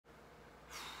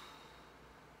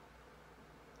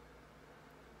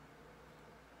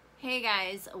Hey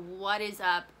guys, what is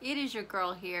up? It is your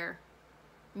girl here,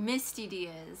 Misty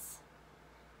Diaz.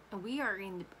 And we are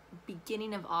in the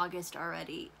beginning of August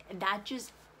already. That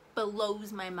just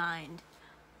blows my mind.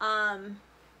 I'm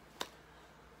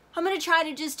gonna try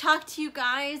to just talk to you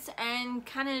guys and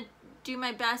kind of do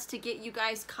my best to get you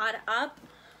guys caught up.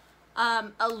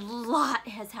 A lot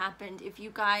has happened. If you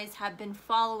guys have been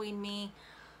following me,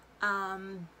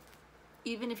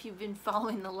 even if you've been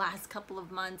following the last couple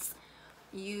of months,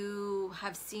 you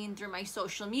have seen through my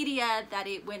social media that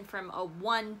it went from a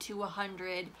 1 to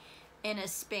 100 in a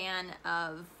span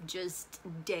of just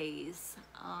days.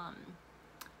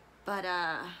 But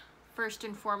first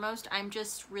and foremost, I'm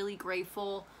just really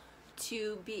grateful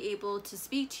to be able to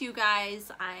speak to you guys.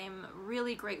 I'm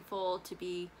really grateful to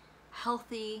be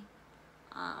healthy.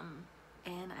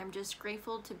 And I'm just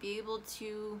grateful to be able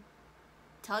to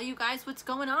tell you guys what's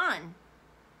going on.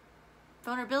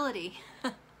 Vulnerability.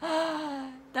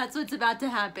 That's what's about to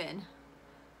happen.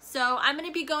 So I'm going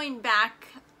to be going back,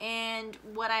 and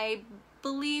what I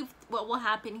believe what will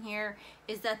happen here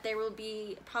is that there will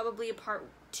be probably a part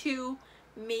 2,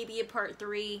 maybe a part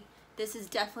 3. This is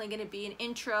definitely going to be an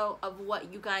intro of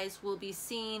what you guys will be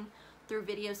seeing through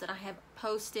videos that I have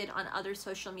posted on other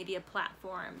social media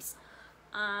platforms.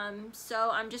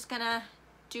 So I'm just going to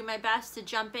do my best to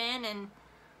jump in and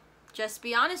just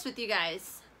be honest with you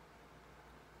guys.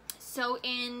 So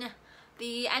in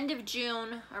the end of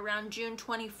June, around June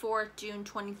 24th, June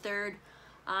 23rd,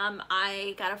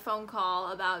 I got a phone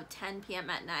call about 10 p.m.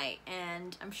 at night.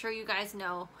 And I'm sure you guys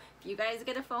know, if you guys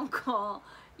get a phone call,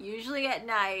 usually at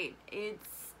night,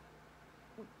 it's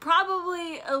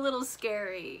probably a little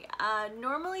scary.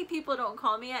 Normally people don't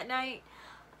call me at night.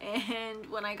 And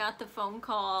when I got the phone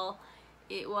call,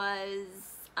 it was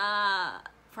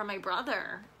from my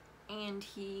brother. And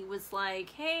he was like,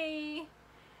 hey.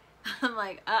 I'm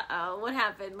like, uh-oh, what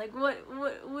happened? Like, what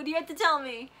do you have to tell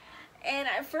me? And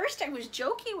at first I was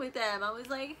joking with him. I was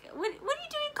like, what are you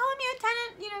doing calling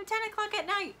me at 10 o'clock at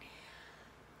night?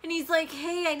 And he's like,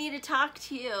 hey, I need to talk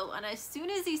to you. And as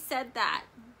soon as he said that,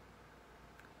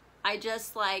 I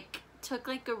just like took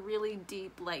like a really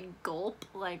deep like gulp,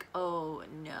 like, oh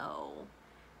no.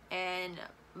 And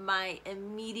my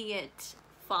immediate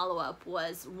follow-up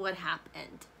was, what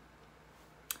happened?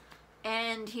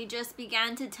 And he just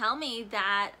began to tell me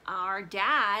that our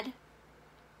dad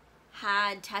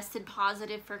had tested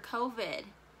positive for COVID.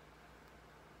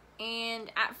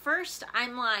 And at first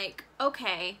I'm like,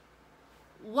 okay,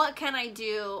 what can I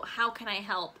do? How can I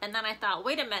help? And then I thought,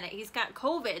 wait a minute, he's got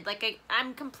COVID. Like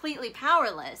I'm completely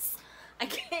powerless. I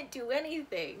can't do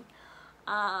anything.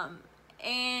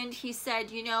 And he said,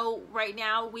 you know, right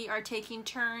now we are taking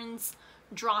turns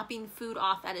dropping food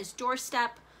off at his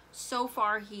doorstep. So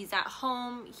far, he's at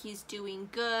home, he's doing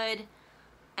good,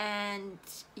 and,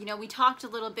 you know, we talked a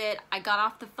little bit. I got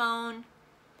off the phone,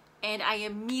 and I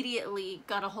immediately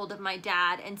got a hold of my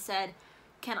dad and said,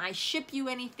 can I ship you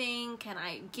anything? Can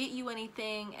I get you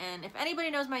anything? And if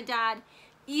anybody knows my dad,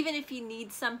 even if he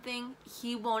needs something,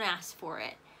 he won't ask for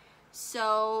it.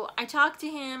 So I talked to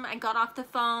him, I got off the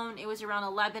phone, it was around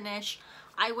 11-ish.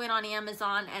 I went on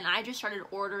Amazon, and I just started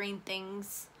ordering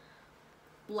things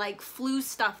like flu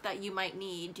stuff that you might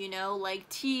need, you know, like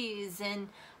teas and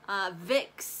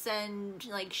Vicks and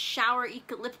like shower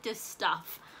eucalyptus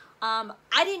stuff. I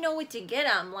didn't know what to get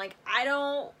him. Like I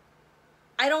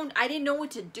didn't know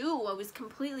what to do. I was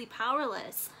completely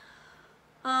powerless.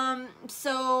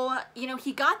 So, you know,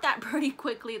 he got that pretty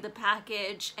quickly, the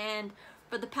package, and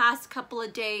for the past couple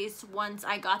of days, once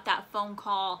I got that phone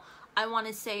call, I want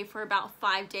to say for about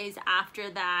 5 days after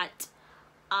that,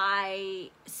 I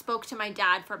spoke to my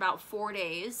dad for about 4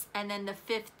 days, and then the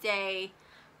 5th day,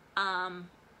 I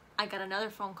got another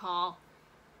phone call,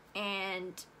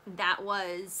 and that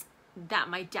was that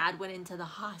my dad went into the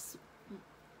hospital.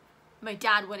 My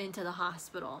dad went into the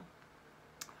hospital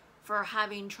for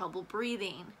having trouble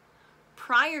breathing.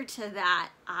 Prior to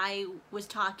that, I was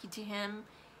talking to him.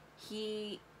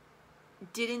 He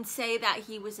didn't say that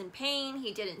he was in pain.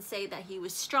 He didn't say that he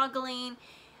was struggling.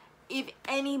 If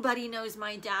anybody knows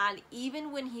my dad,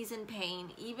 even when he's in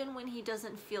pain, even when he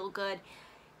doesn't feel good,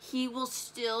 he will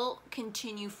still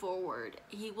continue forward.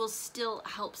 He will still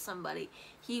help somebody.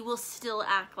 He will still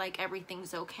act like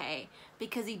everything's okay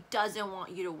because he doesn't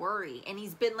want you to worry. And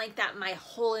he's been like that my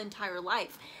whole entire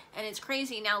life. And it's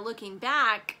crazy now looking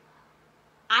back,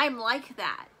 I'm like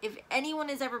that. If anyone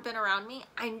has ever been around me,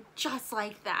 I'm just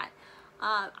like that.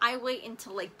 I wait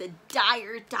until like the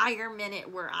dire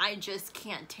minute where I just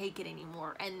can't take it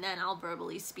anymore, and then I'll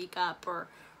verbally speak up or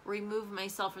remove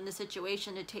myself from the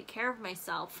situation to take care of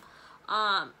myself.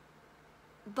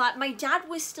 But my dad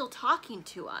was still talking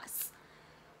to us,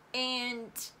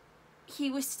 and he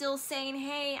was still saying,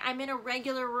 hey, I'm in a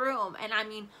regular room. And I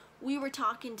mean, we were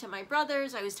talking to my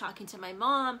brothers, I was talking to my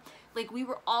mom, like we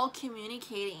were all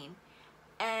communicating,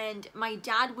 and my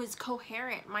dad was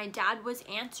coherent. My dad was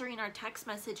answering our text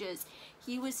messages.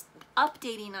 He was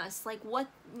updating us, like what,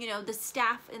 you know, the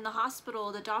staff in the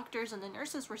hospital, the doctors and the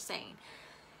nurses were saying.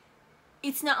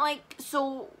 It's not like,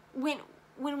 so when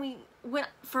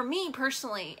for me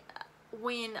personally,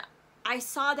 when I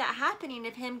saw that happening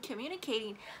of him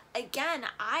communicating, again,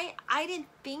 I didn't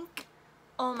think,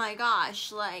 oh my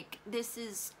gosh, like this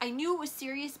is, I knew it was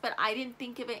serious, but I didn't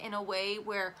think of it in a way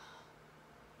where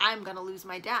I'm gonna lose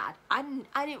my dad. I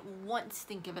didn't once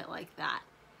think of it like that.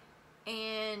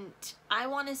 And I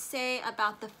want to say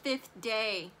about the 5th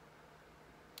day,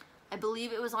 I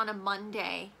believe it was on a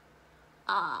Monday,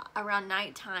 around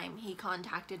nighttime, he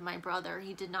contacted my brother.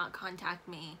 He did not contact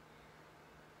me.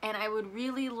 And I would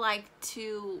really like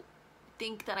to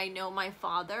think that I know my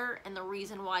father, and the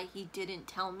reason why he didn't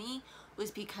tell me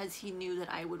was because he knew that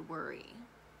I would worry.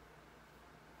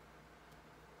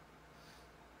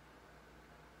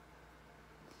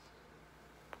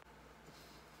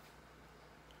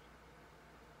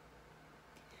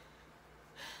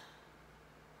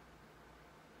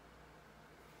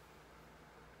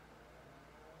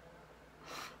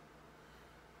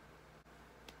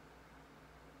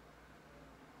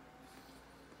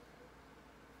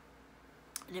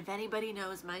 And if anybody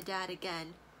knows my dad,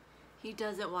 again, he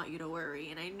doesn't want you to worry.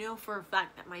 And I know for a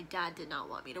fact that my dad did not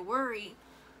want me to worry.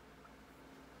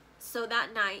 So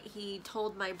that night he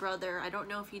told my brother, I don't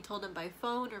know if he told him by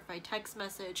phone or by text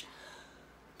message,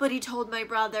 but he told my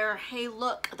brother, hey,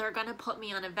 look, they're gonna put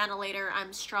me on a ventilator.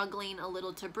 I'm struggling a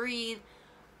little to breathe,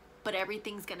 but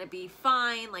everything's gonna be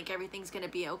fine. Like everything's gonna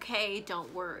be okay.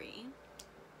 Don't worry.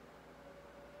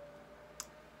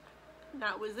 And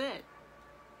that was it.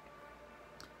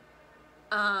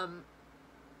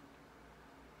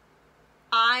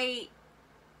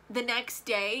 The next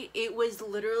day, it was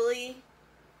literally,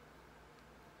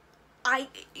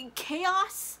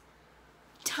 chaos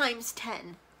times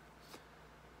 10.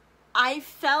 I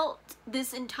felt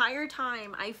this entire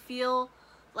time, I feel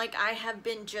like I have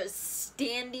been just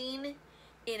standing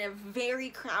in a very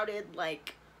crowded,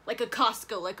 like a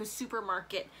Costco, like a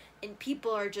supermarket, and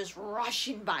people are just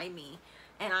rushing by me,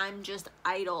 and I'm just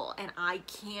idle, and I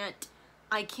can't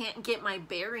get my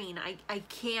bearing.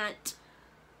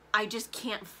 I just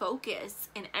can't focus.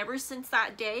 And ever since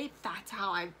that day, that's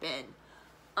how I've been.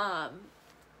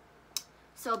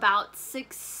 So about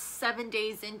 6-7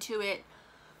 days into it,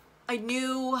 I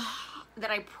knew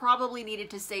that I probably needed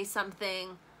to say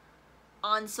something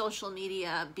on social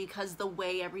media because the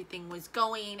way everything was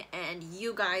going, and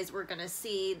you guys were gonna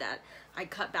see that I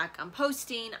cut back on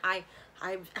posting.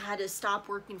 I've had to stop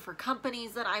working for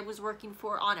companies that I was working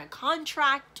for on a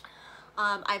contract.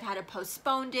 I've had to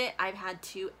postpone it. I've had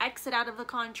to exit out of the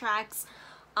contracts.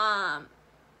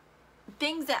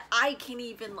 Things that I can't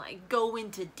even like go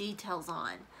into details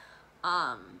on.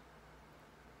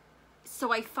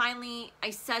 So I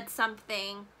said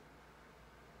something,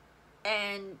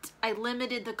 and I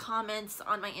limited the comments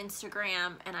on my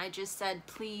Instagram, and I just said,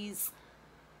 please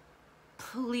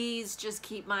just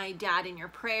keep my dad in your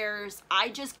prayers. I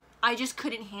just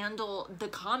couldn't handle the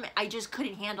comment. I just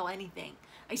couldn't handle anything.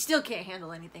 I still can't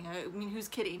handle anything. I mean, who's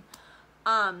kidding?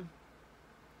 But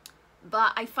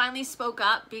I finally spoke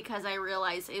up because I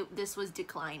realized this was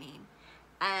declining.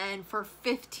 And for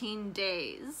 15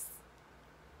 days,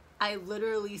 I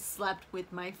literally slept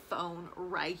with my phone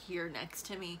right here next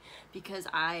to me because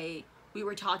we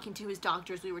were talking to his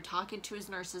doctors, we were talking to his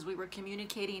nurses, we were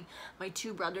communicating, my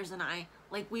 2 brothers and I,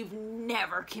 like we've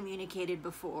never communicated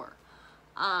before.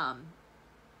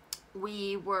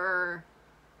 We were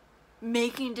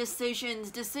making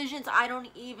decisions I don't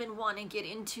even want to get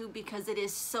into because it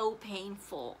is so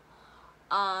painful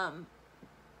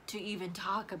to even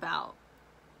talk about.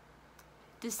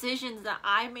 Decisions that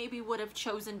I maybe would have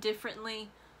chosen differently,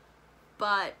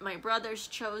 but my brothers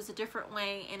chose a different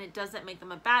way, and it doesn't make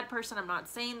them a bad person. I'm not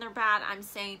saying they're bad. I'm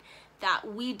saying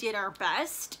that we did our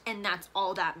best, and that's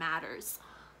all that matters.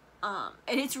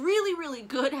 And it's really, really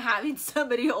good having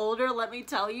somebody older, let me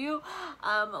tell you,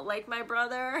 like my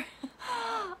brother,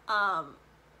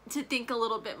 to think a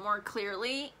little bit more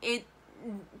clearly.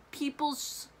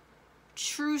 People's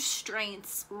true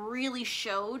strengths really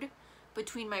showed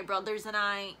between my brothers and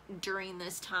I during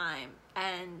this time.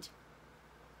 And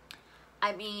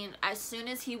I mean, as soon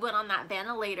as he went on that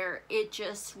ventilator, it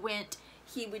just went,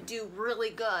 he would do really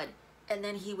good. and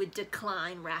then he would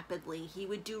decline rapidly. He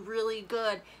would do really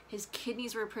good. His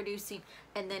kidneys were producing,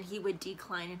 and then he would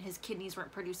decline, and his kidneys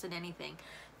weren't producing anything.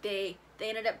 They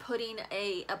ended up putting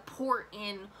a port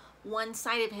in one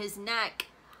side of his neck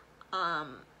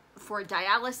for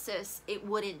dialysis. It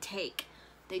wouldn't take.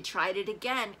 They tried it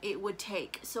again. It would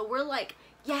take. So we're like,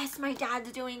 yes, my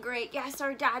dad's doing great. Yes,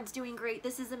 our dad's doing great.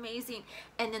 This is amazing.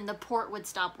 And then the port would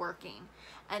stop working.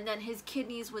 And then his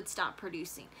kidneys would stop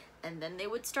producing. And then they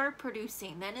would start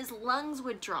producing. Then his lungs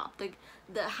would drop.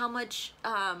 How much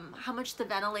the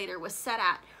ventilator was set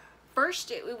at.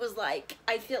 First, it was like,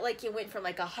 I feel like it went from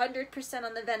like 100%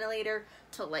 on the ventilator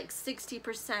to like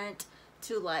 60%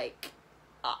 to like,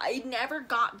 I never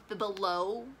got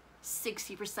below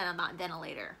 60% on that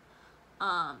ventilator.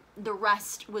 The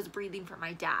rest was breathing for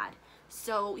my dad.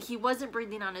 So he wasn't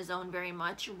breathing on his own very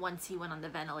much once he went on the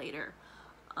ventilator.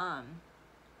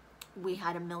 We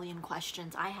had a million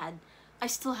questions. I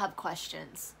still have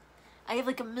questions. I have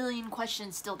like a million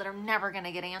questions still that are never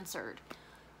gonna get answered.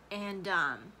 And,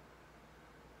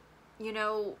 you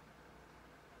know,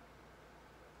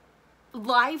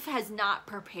 life has not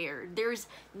prepared. There's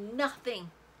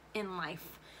nothing in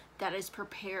life that has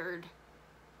prepared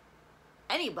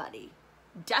anybody,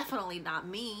 definitely not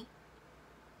me,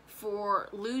 for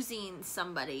losing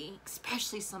somebody,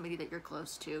 especially somebody that you're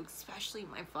close to, especially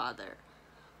my father.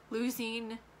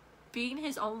 Being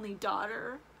his only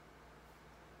daughter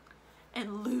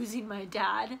and losing my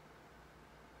dad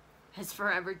has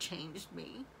forever changed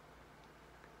me.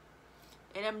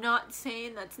 And I'm not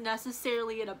saying that's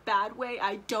necessarily in a bad way.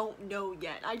 I don't know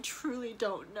yet. I truly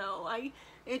don't know.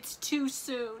 It's too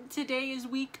soon. Today is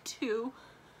week 2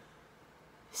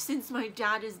 since my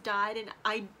dad has died, and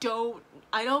I don't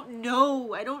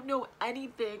know. I don't know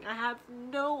anything. I have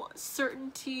no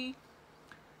certainty.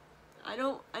 I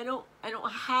don't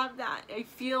have that.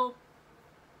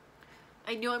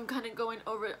 I know I'm kind of going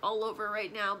over it all over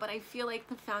right now, but I feel like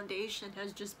the foundation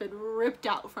has just been ripped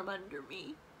out from under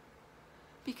me.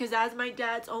 Because as my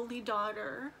dad's only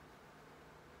daughter,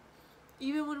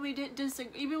 even when we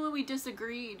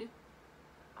disagreed,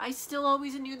 I still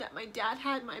always knew that my dad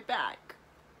had my back.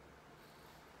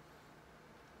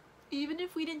 Even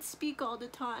if we didn't speak all the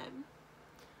time,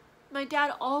 my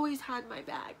dad always had my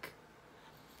back.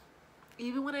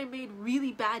 Even when I made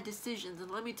really bad decisions, and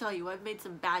let me tell you, I've made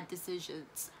some bad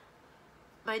decisions,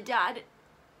 my dad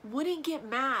wouldn't get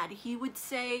mad. He would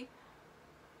say,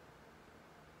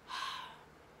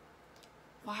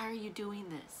 why are you doing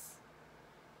this?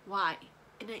 Why?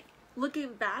 And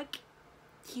looking back,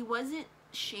 he wasn't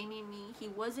shaming me. He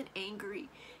wasn't angry.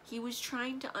 He was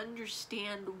trying to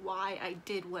understand why I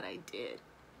did what I did.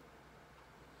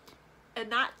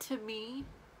 And that, to me,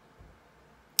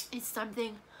 is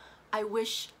something I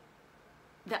wish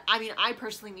that, I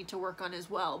personally need to work on as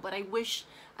well, but I wish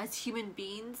as human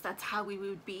beings, that's how we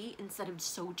would be instead of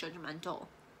so judgmental.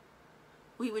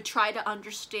 We would try to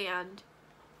understand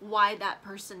why that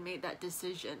person made that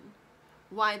decision,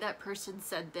 why that person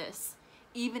said this,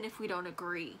 even if we don't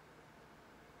agree.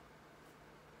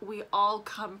 We all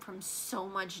come from so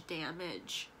much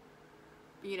damage,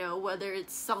 you know, whether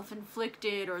it's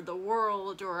self-inflicted or the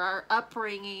world or our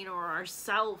upbringing or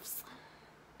ourselves.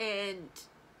 And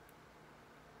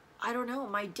I don't know,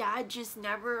 my dad just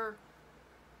never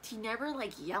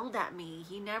like yelled at me.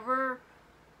 He never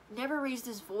raised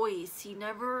his voice. He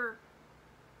never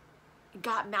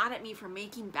got mad at me for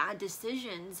making bad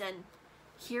decisions. And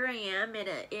here I am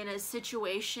in a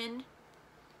situation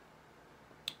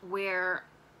where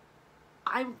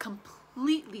I'm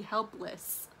completely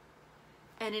helpless.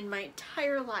 And in my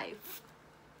entire life,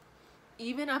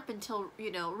 even up until,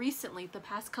 you know, recently, the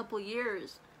past couple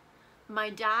years, my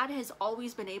dad has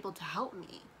always been able to help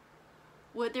me.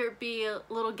 Whether it be a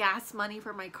little gas money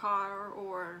for my car,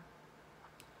 or,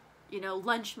 you know,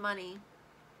 lunch money,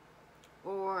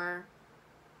 or,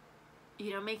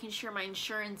 you know, making sure my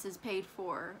insurance is paid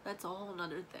for. That's a whole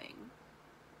nother thing.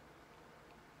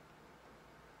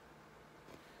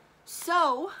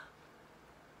 So,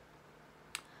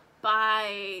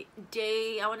 by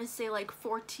day, I want to say like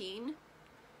 14,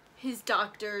 his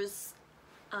doctors,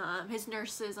 his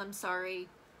nurses,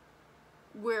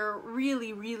 were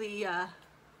really,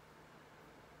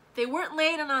 they weren't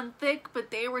laying it on thick,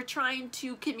 but they were trying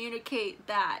to communicate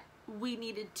that we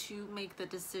needed to make the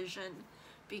decision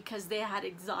because they had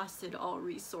exhausted all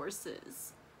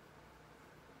resources.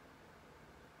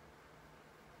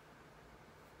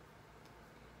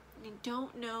 I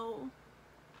don't know.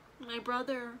 My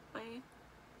brother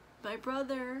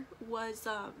was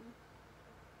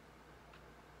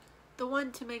the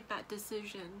one to make that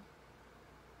decision.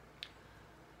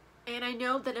 And I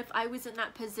know that if I was in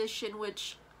that position,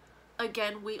 which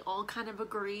again, we all kind of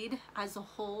agreed as a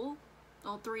whole,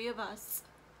 all three of us,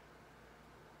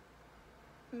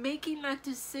 making that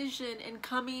decision and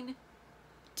coming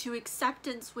to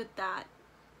acceptance with that,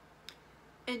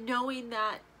 and knowing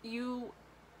that you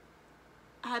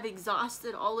have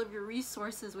exhausted all of your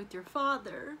resources with your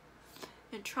father,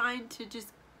 and trying to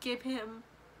just give him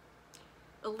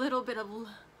a little bit of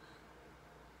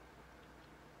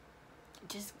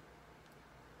just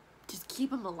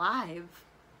keep him alive.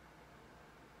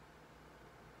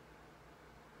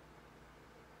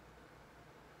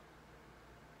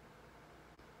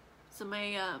 So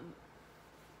my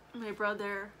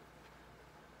brother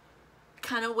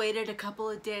kind of waited a couple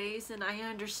of days, and I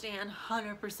understand,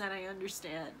 100% I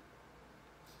understand.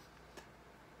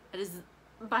 It is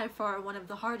by far one of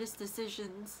the hardest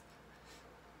decisions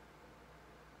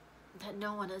that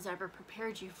no one has ever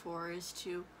prepared you for, is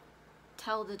to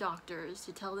tell the doctors,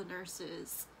 to tell the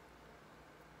nurses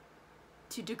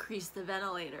to decrease the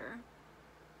ventilator.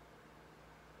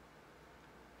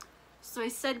 So I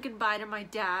said goodbye to my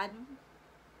dad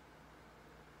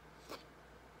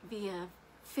via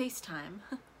FaceTime.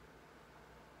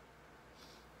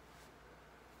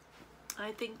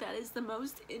 I think that is the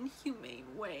most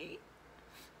inhumane way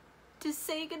to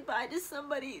say goodbye to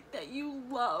somebody that you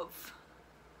love.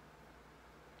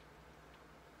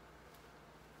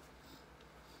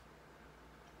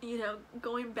 You know,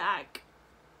 going back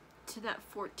to that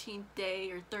 14th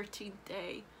day or 13th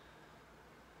day,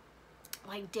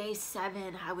 like day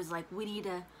 7, I was like, we need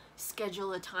to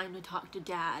schedule a time to talk to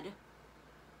Dad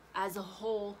as a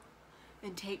whole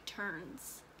and take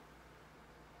turns.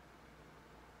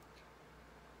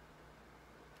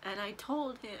 And I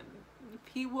told him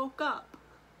if he woke up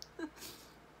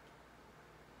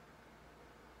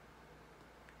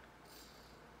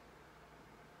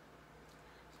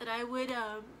that I would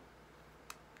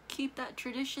keep that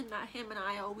tradition that him and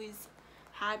I always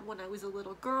had when I was a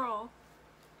little girl,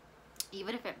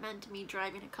 even if it meant me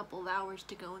driving a couple of hours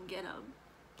to go and get him.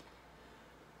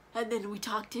 And then we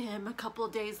talked to him a couple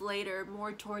of days later,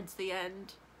 more towards the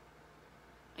end.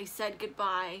 I said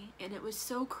goodbye, and it was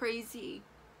so crazy.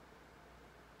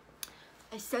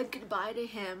 I said goodbye to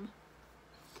him.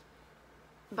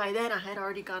 By then I had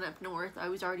already gone up north. I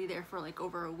was already there for like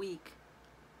over a week.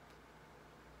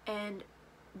 And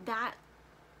that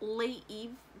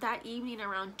evening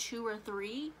around 2 or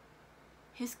 3,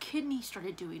 his kidney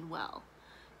started doing well.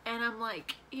 And I'm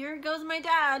like, here goes my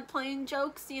dad playing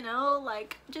jokes, you know,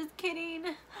 like, just kidding,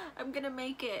 I'm gonna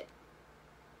make it.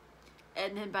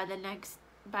 And then by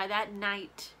that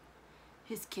night,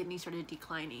 his kidney started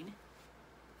declining.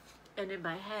 And in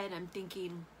my head, I'm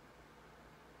thinking,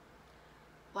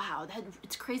 wow,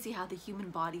 it's crazy how the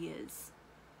human body is.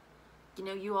 You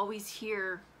know, you always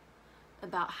hear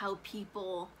about how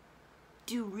people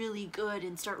do really good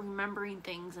and start remembering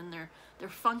things, and their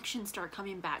functions start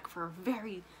coming back for a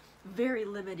very, very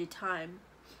limited time,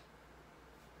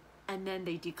 and then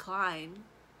they decline.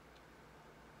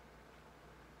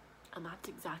 And that's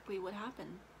exactly what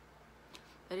happened.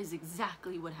 That is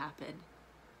exactly what happened.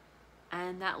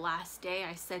 And that last day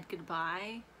I said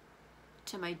goodbye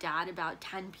to my dad about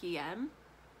 10 p.m.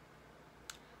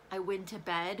 I went to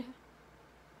bed,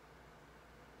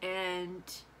 and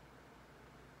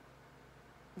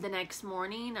the next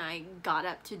morning I got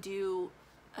up to do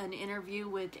an interview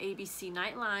with ABC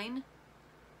Nightline.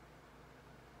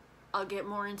 I'll get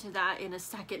more into that in a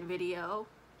second video.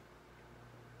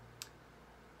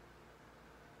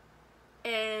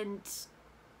 And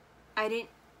I didn't,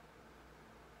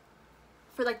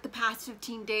 for like the past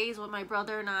 15 days, what my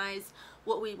brother and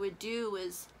what we would do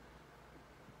is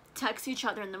text each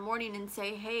other in the morning and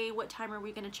say, hey, what time are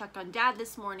we going to check on Dad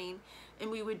this morning? And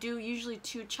we would do usually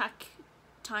 2 check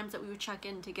times that we would check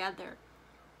in together.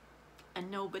 And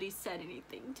nobody said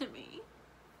anything to me.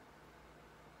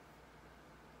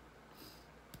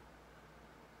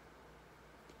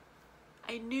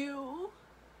 I knew,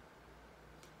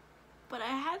 but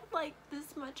I had like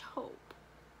this much hope.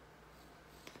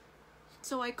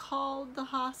 So I called the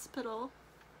hospital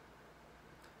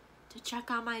to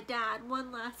check on my dad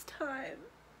one last time.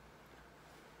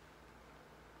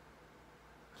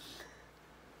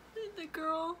 And the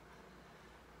girl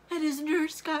and his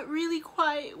nurse got really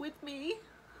quiet with me.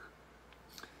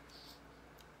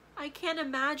 I can't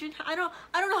imagine. I don't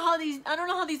know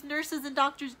how these nurses and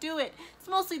doctors do it. It's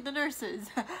mostly the nurses.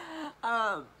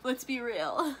 Let's be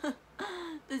real.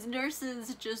 These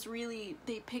nurses just really,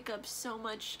 they pick up so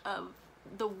much of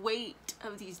the weight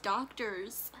of these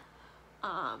doctors.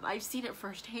 I've seen it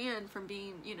firsthand from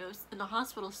being, you know, in the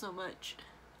hospital so much.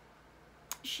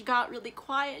 she got really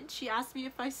quiet. She asked me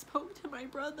if I spoke to my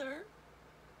brother.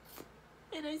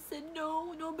 And I said,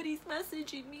 no, nobody's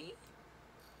messaging me.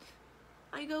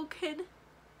 I go, can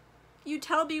you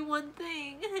tell me one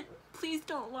thing? Please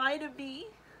don't lie to me.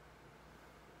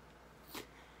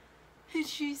 And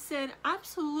she said,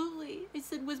 absolutely. I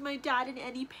said, was my dad in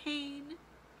any pain?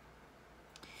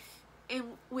 And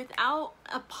without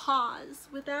a pause,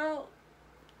 without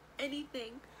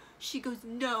anything, she goes,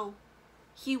 no,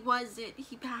 he wasn't.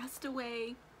 He passed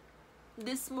away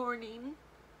this morning.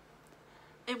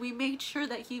 And we made sure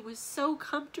that he was so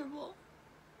comfortable.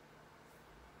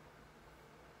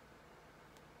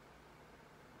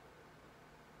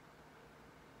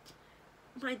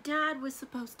 My dad was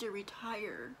supposed to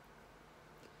retire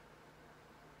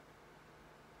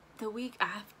the week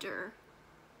after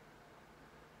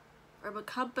from a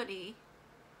company,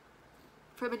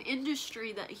 from an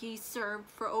industry that he served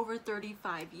for over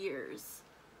 35 years.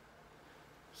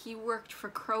 He worked for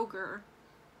Kroger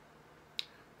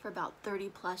for about 30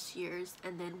 plus years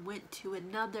and then went to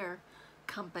another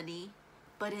company,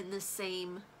 but in the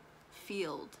same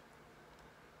field.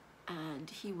 And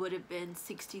he would have been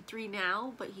 63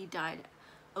 now, but he died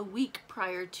a week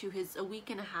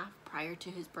and a half prior to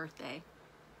his birthday.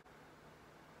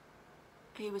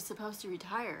 He was supposed to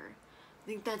retire. I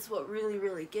think that's what really,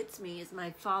 really gets me is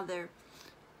my father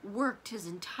worked his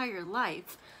entire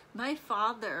life. My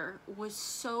father was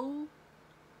so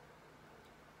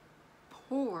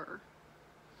poor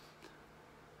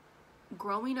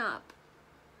growing up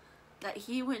that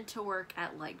he went to work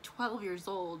at like 12 years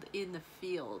old in the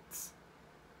fields.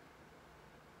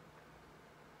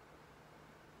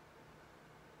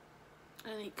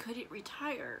 And he couldn't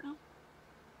retire.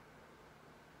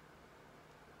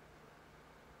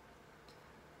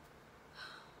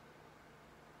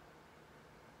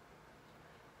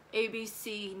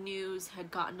 ABC News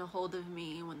had gotten a hold of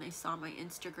me when they saw my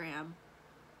Instagram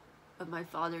of my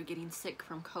father getting sick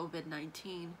from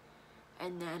COVID-19.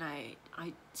 And then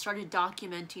I started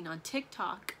documenting on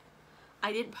TikTok.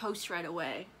 I didn't post right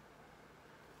away.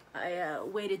 I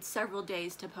waited several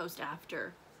days to post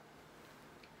after.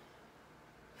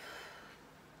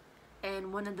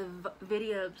 And one of the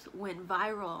videos went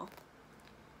viral,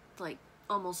 like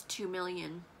almost 2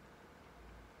 million.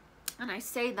 And I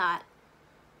say that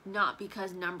not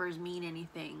because numbers mean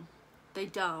anything. They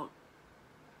don't.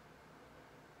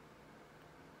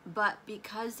 But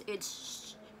because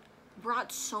it's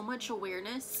brought so much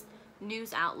awareness,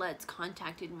 news outlets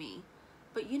contacted me.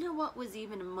 But you know what was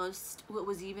even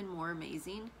more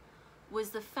amazing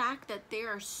was the fact that there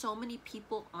are so many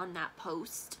people on that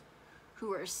post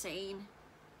who are saying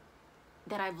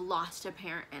that I've lost a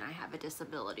parent and I have a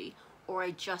disability, or I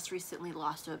just recently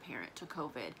lost a parent to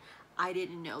COVID. I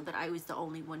didn't know that I was the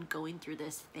only one going through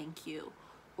this. Thank you.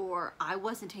 Or I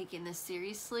wasn't taking this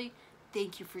seriously.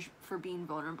 Thank you for being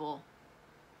vulnerable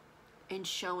and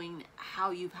showing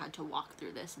how you've had to walk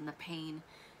through this and the pain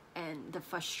and the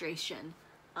frustration.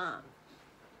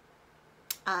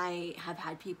 I have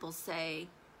had people say,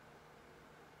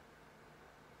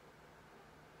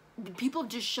 people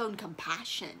have just shown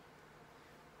compassion,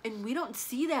 and we don't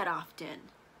see that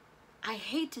often. I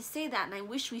hate to say that, and I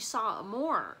wish we saw it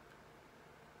more.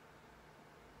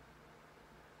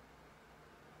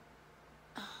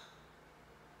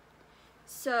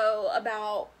 So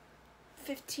about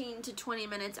 15 to 20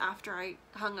 minutes after I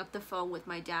hung up the phone with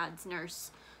my dad's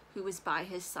nurse, who was by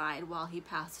his side while he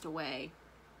passed away,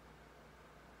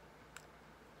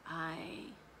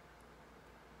 I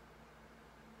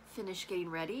finished getting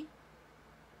ready,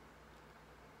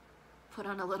 put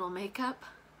on a little makeup,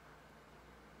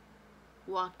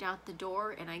 walked out the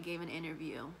door, and I gave an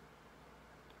interview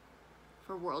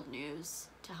for World News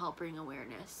to help bring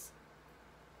awareness.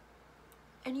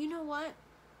 And you know what?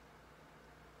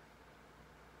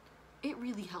 It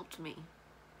really helped me.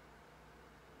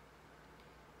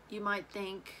 You might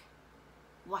think,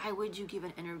 why would you give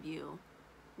an interview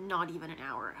not even an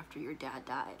hour after your dad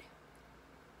died?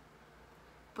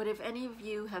 But if any of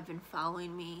you have been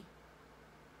following me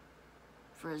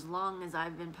for as long as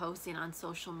I've been posting on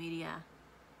social media,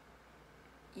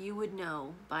 you would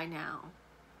know by now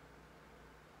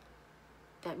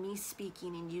that me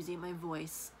speaking and using my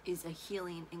voice is a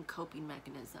healing and coping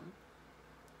mechanism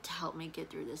to help me get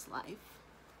through this life,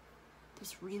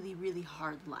 this really, really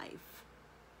hard life.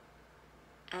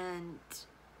 And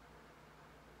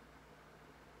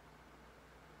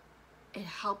it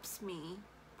helps me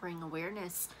bring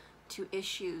awareness to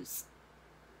issues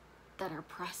that are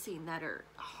pressing, that are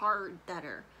hard, that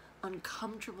are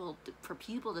uncomfortable for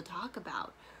people to talk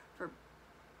about, for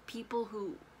people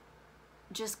who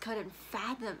just couldn't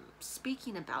fathom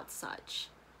speaking about such.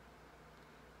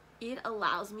 It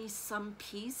allows me some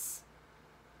peace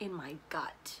in my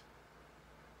gut.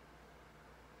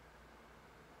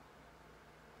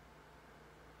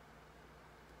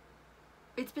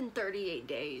 It's been 38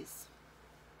 days.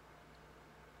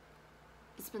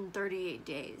 It's been 38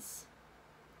 days.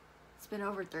 It's been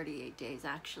over 38 days,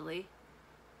 actually.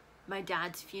 My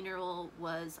dad's funeral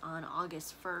was on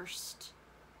August 1st,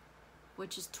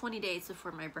 which is 20 days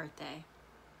before my birthday.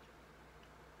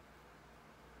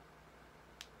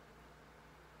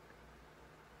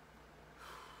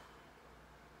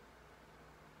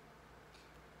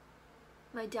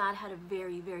 My dad had a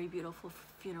very, very beautiful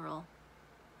funeral,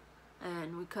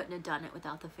 and we couldn't have done it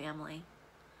without the family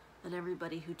and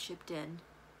everybody who chipped in.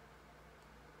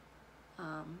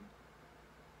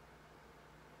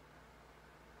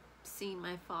 Seeing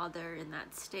my father in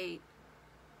that state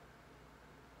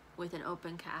with an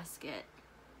open casket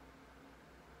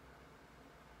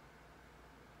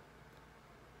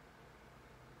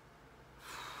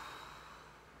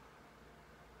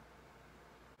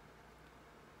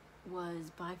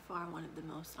was by far one of the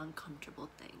most uncomfortable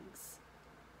things.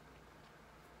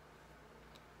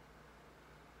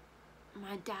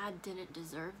 My dad didn't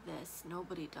deserve this.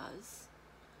 Nobody does.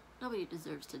 Nobody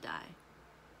deserves to die.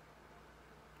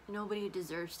 Nobody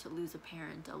deserves to lose a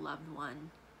parent, a loved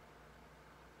one,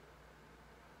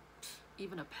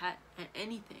 even a pet,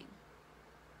 anything.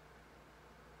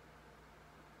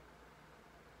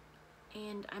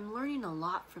 And I'm learning a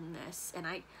lot from this, and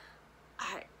I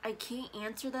can't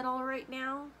answer that all right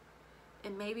now,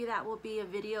 and maybe that will be a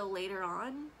video later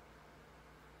on,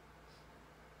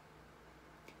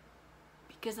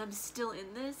 because I'm still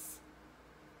in this.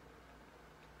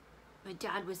 My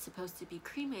dad was supposed to be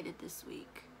cremated this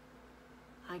week.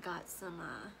 I got some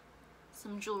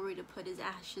jewelry to put his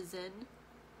ashes in.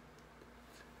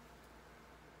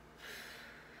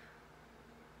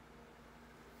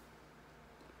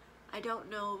 I don't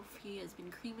know if he has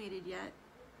been cremated yet,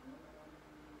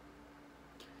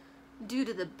 due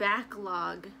to the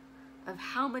backlog of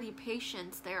how many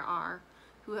patients there are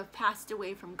who have passed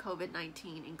away from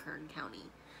COVID-19 in Kern County.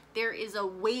 There is a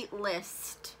wait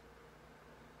list.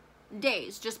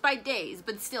 Days, just by days,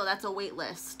 but still that's a wait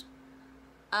list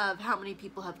of how many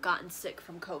people have gotten sick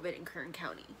from COVID in Kern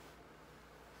County.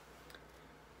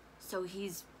 So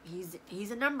he's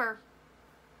a number.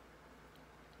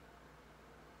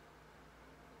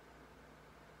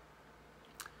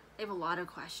 I have a lot of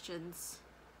questions.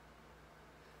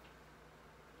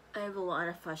 I have a lot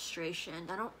of frustration.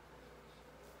 I don't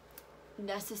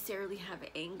necessarily have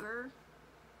anger.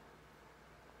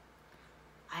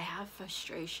 I have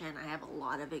frustration. I have a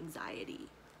lot of anxiety.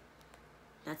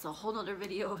 That's a whole nother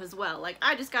video as well. Like,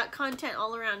 I just got content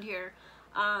all around here.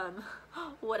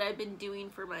 What I've been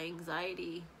doing for my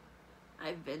anxiety.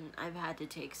 I've had to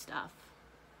take stuff.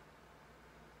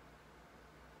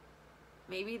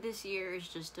 Maybe this year is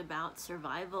just about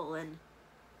survival and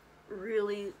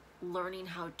really learning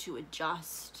how to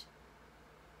adjust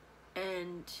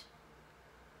and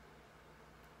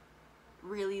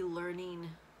really learning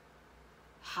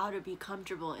how to be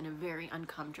comfortable in a very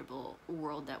uncomfortable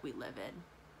world that we live in.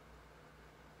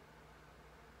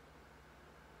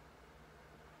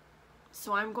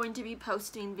 So I'm going to be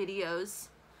posting videos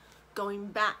going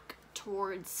back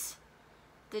towards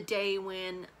the day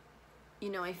when,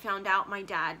 you know, I found out my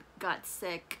dad got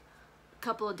sick, a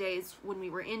couple of days when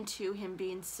we were into him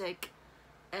being sick,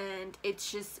 and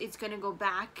it's gonna go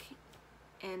back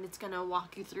and it's gonna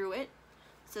walk you through it.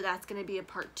 So that's gonna be a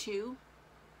part 2.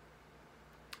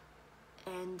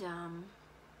 And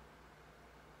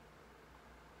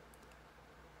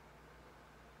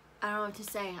I don't know what to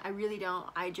say. I really don't.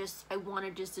 I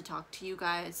wanted just to talk to you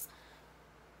guys.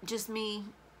 Just me.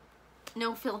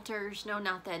 No filters, no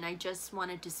nothing. I just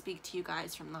wanted to speak to you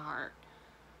guys from the heart.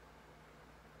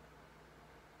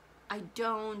 I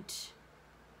don't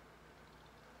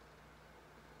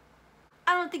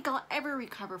think I'll ever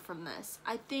recover from this.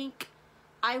 I think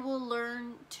I will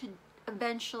learn to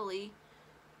eventually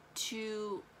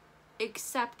to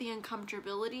accept the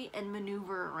uncomfortability and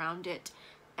maneuver around it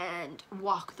and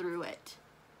walk through it.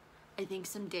 I think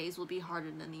some days will be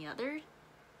harder than the others.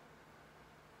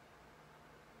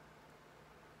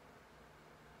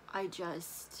 I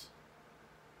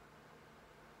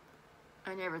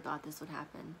never thought this would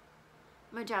happen.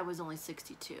 My dad was only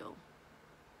 62.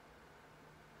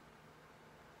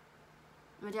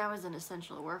 My dad was an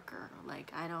essential worker.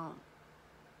 Like, I don't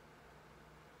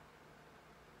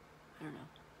know.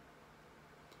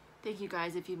 Thank you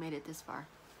guys if you made it this far.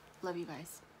 Love you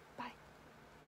guys.